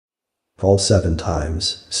Fall 7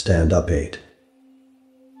 times, stand up 8.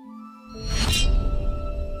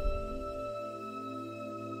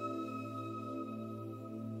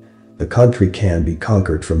 The country can be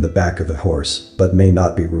conquered from the back of a horse, but may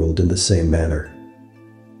not be ruled in the same manner.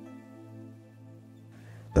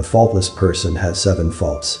 The faultless person has 7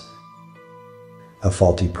 faults. A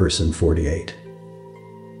faulty person 48.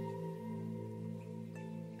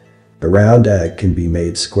 The round egg can be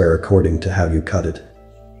made square according to how you cut it.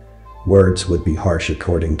 Words would be harsh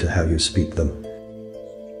according to how you speak them.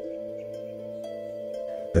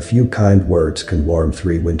 A few kind words can warm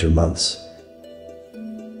 3 winter months.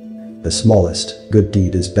 The smallest good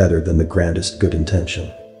deed is better than the grandest good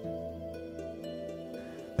intention.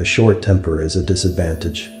 A short temper is a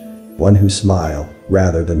disadvantage. One who smiles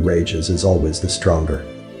rather than rages is always the stronger.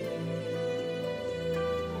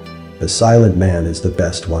 A silent man is the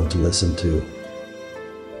best one to listen to.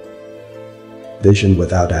 Vision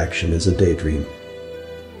without action is a daydream.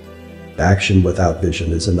 Action without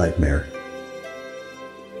vision is a nightmare.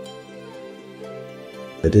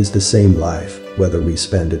 It is the same life, whether we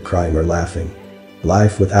spend it crying or laughing.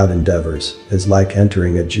 Life without endeavors is like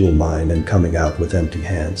entering a jewel mine and coming out with empty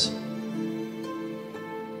hands.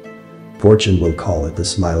 Fortune will call it the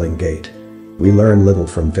smiling gate. We learn little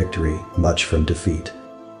from victory, much from defeat.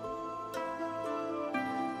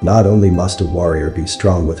 Not only must a warrior be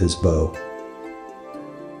strong with his bow,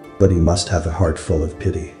 but he must have a heart full of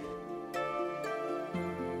pity.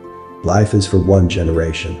 Life is for one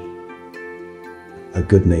generation. A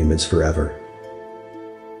good name is forever.